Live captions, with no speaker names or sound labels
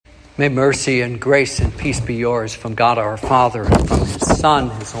May mercy and grace and peace be yours from God our Father and from his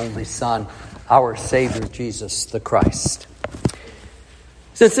Son, his only Son, our Savior, Jesus the Christ.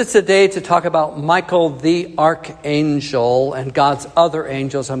 Since it's a day to talk about Michael the Archangel and God's other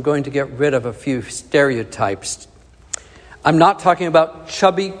angels, I'm going to get rid of a few stereotypes. I'm not talking about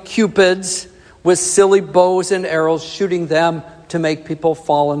chubby cupids with silly bows and arrows shooting them to make people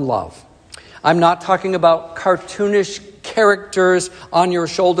fall in love. I'm not talking about cartoonish characters on your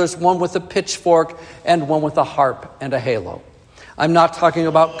shoulders, one with a pitchfork and one with a harp and a halo. I'm not talking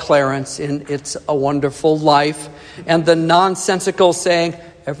about Clarence in It's a Wonderful Life and the nonsensical saying,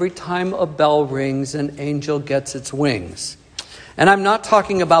 every time a bell rings, an angel gets its wings. And I'm not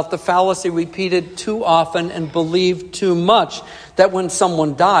talking about the fallacy repeated too often and believed too much that when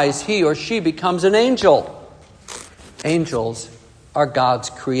someone dies, he or she becomes an angel. Angels are God's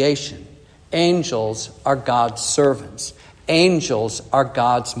creation. Angels are God's servants. Angels are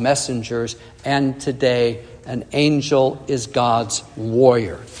God's messengers. And today, an angel is God's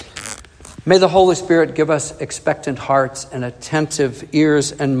warrior. May the Holy Spirit give us expectant hearts and attentive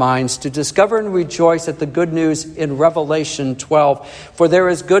ears and minds to discover and rejoice at the good news in Revelation 12. For there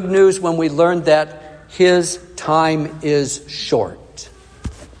is good news when we learn that his time is short.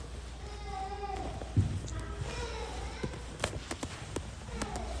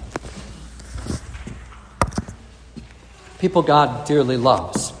 People God dearly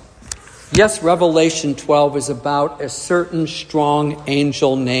loves. Yes, Revelation 12 is about a certain strong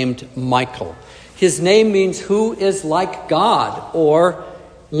angel named Michael. His name means who is like God, or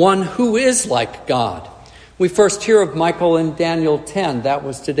one who is like God. We first hear of Michael in Daniel 10. That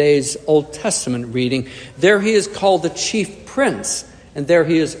was today's Old Testament reading. There he is called the chief prince, and there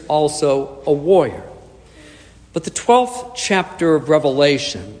he is also a warrior. But the 12th chapter of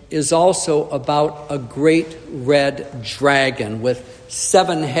Revelation is also about a great red dragon with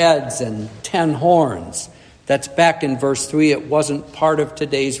 7 heads and 10 horns. That's back in verse 3. It wasn't part of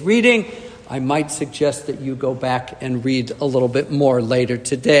today's reading. I might suggest that you go back and read a little bit more later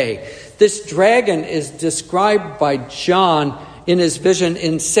today. This dragon is described by John in his vision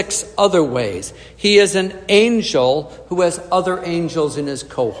in 6 other ways. He is an angel who has other angels in his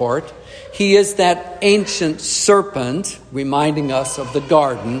cohort. He is that ancient serpent, reminding us of the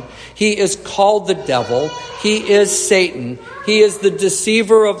garden. He is called the devil. He is Satan. He is the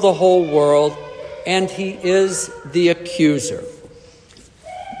deceiver of the whole world. And he is the accuser.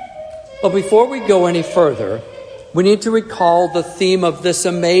 But before we go any further, we need to recall the theme of this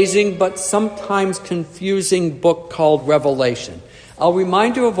amazing but sometimes confusing book called Revelation. I'll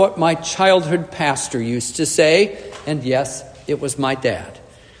remind you of what my childhood pastor used to say, and yes, it was my dad.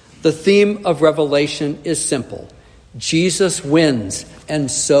 The theme of Revelation is simple. Jesus wins, and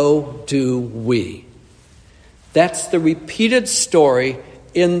so do we. That's the repeated story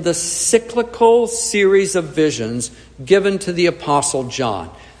in the cyclical series of visions given to the Apostle John.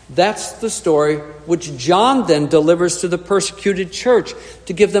 That's the story which John then delivers to the persecuted church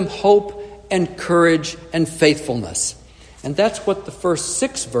to give them hope and courage and faithfulness. And that's what the first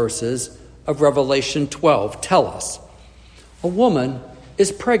 6 verses of Revelation 12 tell us. A woman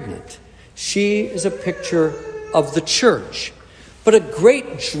is pregnant. She is a picture of the church. But a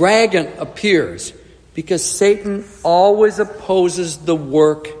great dragon appears because Satan always opposes the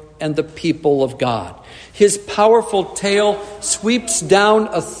work and the people of God. His powerful tail sweeps down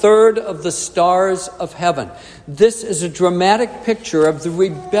 1/3 of the stars of heaven. This is a dramatic picture of the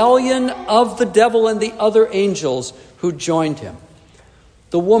rebellion of the devil and the other angels who joined him.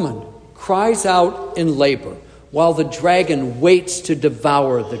 The woman cries out in labor while the dragon waits to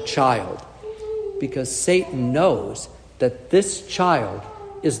devour the child, because Satan knows that this child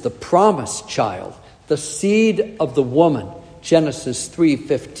is the promised child, the seed of the woman, Genesis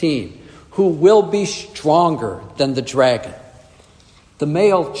 3:15, who will be stronger than the dragon. The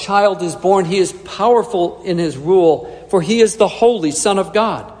male child is born. He is powerful in his rule, for he is the Holy Son of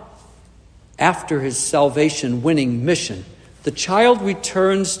God. After his salvation-winning mission, the child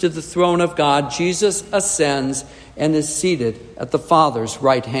returns to the throne of God. Jesus ascends and is seated at the Father's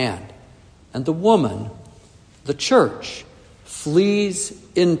right hand. And the woman, the church, flees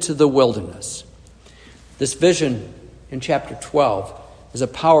into the wilderness. This vision in chapter 12 is a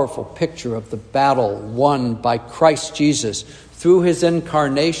powerful picture of the battle won by Christ Jesus through his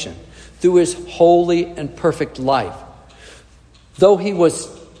incarnation, through his holy and perfect life. Though he was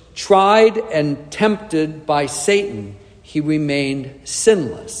tried and tempted by Satan, he remained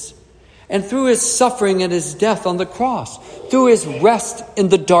sinless. And through his suffering and his death on the cross, through his rest in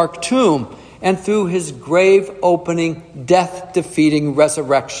the dark tomb, and through his grave-opening, death-defeating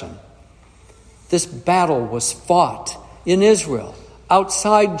resurrection, this battle was fought in Israel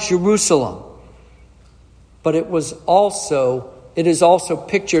outside Jerusalem. But it is also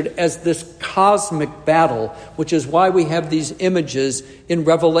pictured as this cosmic battle, which is why we have these images in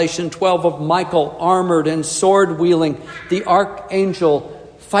Revelation 12 of Michael armored and sword wielding, the archangel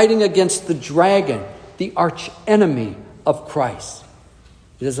fighting against the dragon, the archenemy of Christ.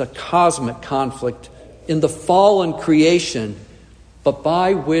 It is a cosmic conflict in the fallen creation, but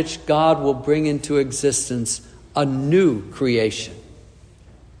by which God will bring into existence a new creation.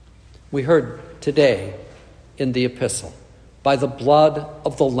 We heard today in the epistle, by the blood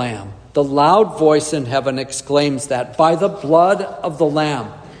of the Lamb. The loud voice in heaven exclaims that, by the blood of the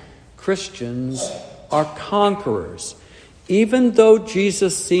Lamb. Christians are conquerors, even though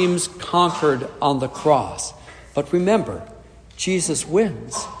Jesus seems conquered on the cross. But remember, Jesus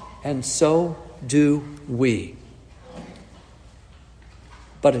wins, and so do we.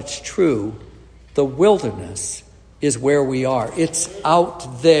 But it's true, the wilderness is where we are. It's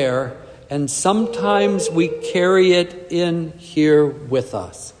out there, and sometimes we carry it in here with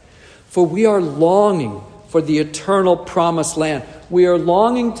us. For we are longing for the eternal promised land. We are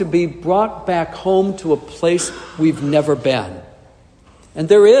longing to be brought back home to a place we've never been. And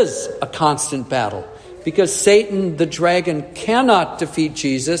there is a constant battle, because Satan, the dragon, cannot defeat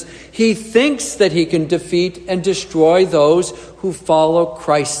Jesus. He thinks that he can defeat and destroy those who follow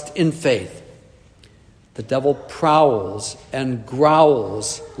Christ in faith. The devil prowls and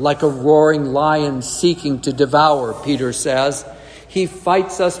growls like a roaring lion seeking to devour, Peter says. He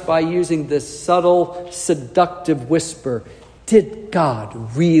fights us by using this subtle, seductive whisper, "Did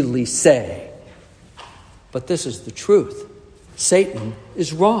God really say?" But this is the truth. Satan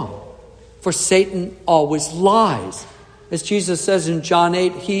is wrong, for Satan always lies. As Jesus says in John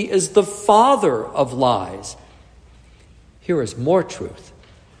 8, he is the father of lies. Here is more truth.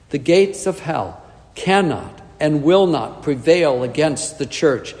 The gates of hell cannot and will not prevail against the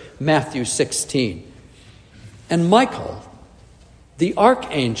church, Matthew 16. And Michael, the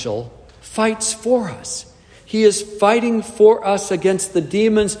archangel, fights for us. He is fighting for us against the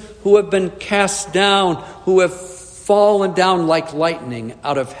demons who have been cast down, who have fallen down like lightning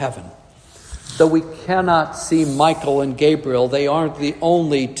out of heaven. Though we cannot see Michael and Gabriel, they aren't the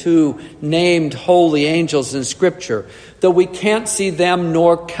only two named holy angels in Scripture. Though we can't see them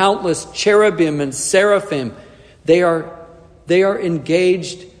nor countless cherubim and seraphim, they are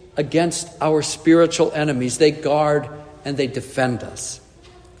engaged against our spiritual enemies. They guard and they defend us.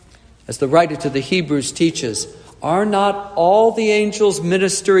 As the writer to the Hebrews teaches, are not all the angels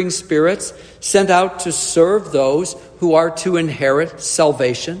ministering spirits sent out to serve those who are to inherit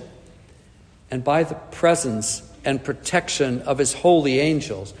salvation? And by the presence and protection of his holy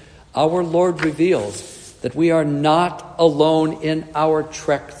angels, our Lord reveals that we are not alone in our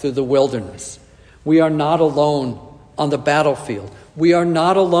trek through the wilderness. We are not alone on the battlefield. We are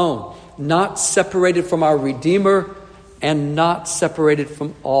not alone, not separated from our Redeemer and not separated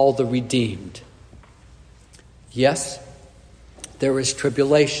from all the redeemed. Yes, there is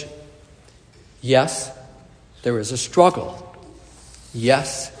tribulation. Yes, there is a struggle.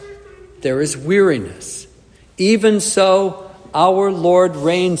 Yes, there is weariness. Even so, our Lord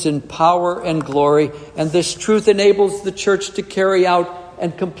reigns in power and glory, and this truth enables the church to carry out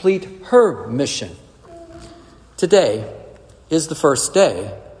and complete her mission. Today is the first day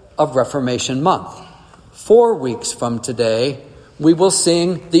of Reformation Month. 4 weeks from today, we will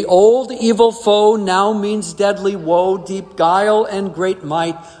sing, "The old evil foe now means deadly woe. Deep guile and great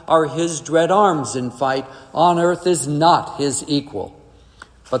might are his dread arms in fight. On earth is not his equal."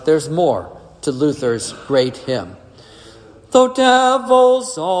 But there's more to Luther's great hymn. Though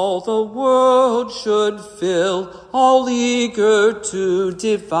devils all the world should fill, all eager to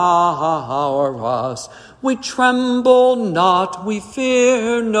devour us, we tremble not, we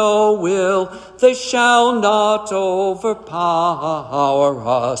fear no ill, they shall not overpower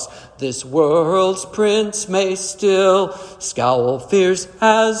us. This world's prince may still scowl fierce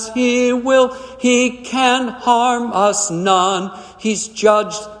as he will, he can harm us none, he's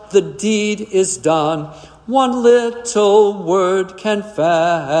judged, the deed is done. One little word can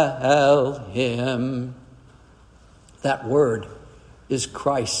fell him. That word is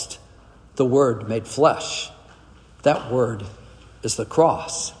Christ, the Word made flesh. That word is the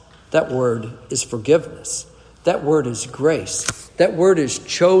cross. That word is forgiveness. That word is grace. That word is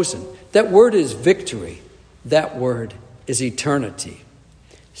chosen. That word is victory. That word is eternity.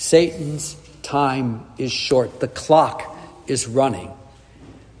 Satan's time is short. The clock is running.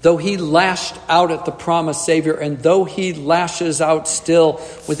 Though he lashed out at the promised Savior, and though he lashes out still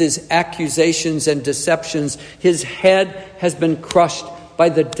with his accusations and deceptions, his head has been crushed by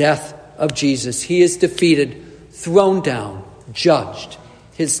the death of Jesus. He is defeated, thrown down, judged.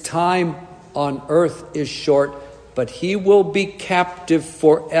 His time on earth is short, but he will be captive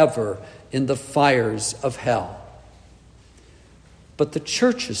forever in the fires of hell. But the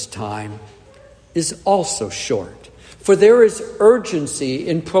church's time is also short, for there is urgency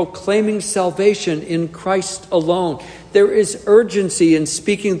in proclaiming salvation in Christ alone. There is urgency in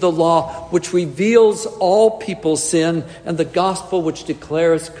speaking the law which reveals all people's sin and the gospel which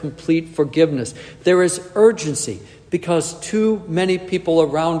declares complete forgiveness. There is urgency because too many people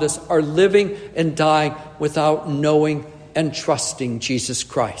around us are living and dying without knowing and trusting Jesus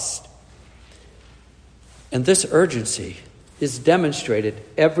Christ. And this urgency is demonstrated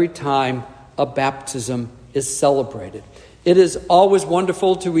every time a baptism is celebrated. It is always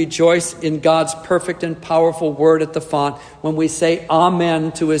wonderful to rejoice in God's perfect and powerful word at the font when we say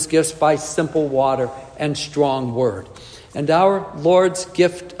amen to his gifts by simple water and strong word. And our Lord's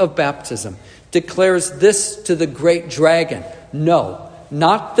gift of baptism declares this to the great dragon: no,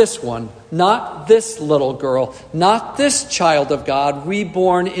 not this one, not this little girl, not this child of God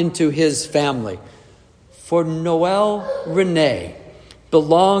reborn into his family. For Noelle Renee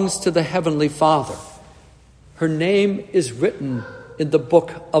belongs to the Heavenly Father. Her name is written in the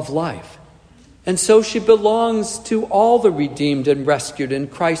book of life. And so she belongs to all the redeemed and rescued in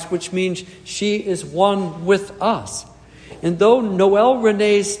Christ, which means she is one with us. And though Noelle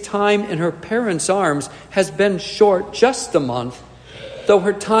Renee's time in her parents' arms has been short, just a month, though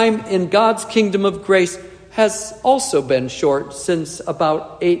her time in God's kingdom of grace has also been short since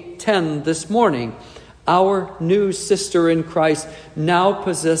about 8:10 this morning, our new sister in Christ now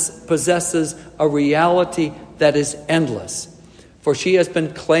possesses a reality that is endless. For she has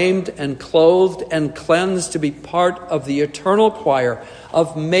been claimed and clothed and cleansed to be part of the eternal choir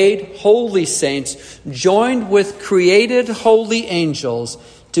of made holy saints, joined with created holy angels,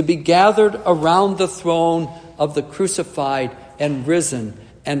 to be gathered around the throne of the crucified and risen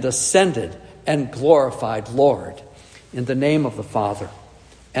and ascended and glorified Lord. In the name of the Father,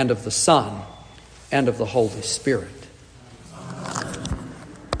 and of the Son, and of the Holy Spirit.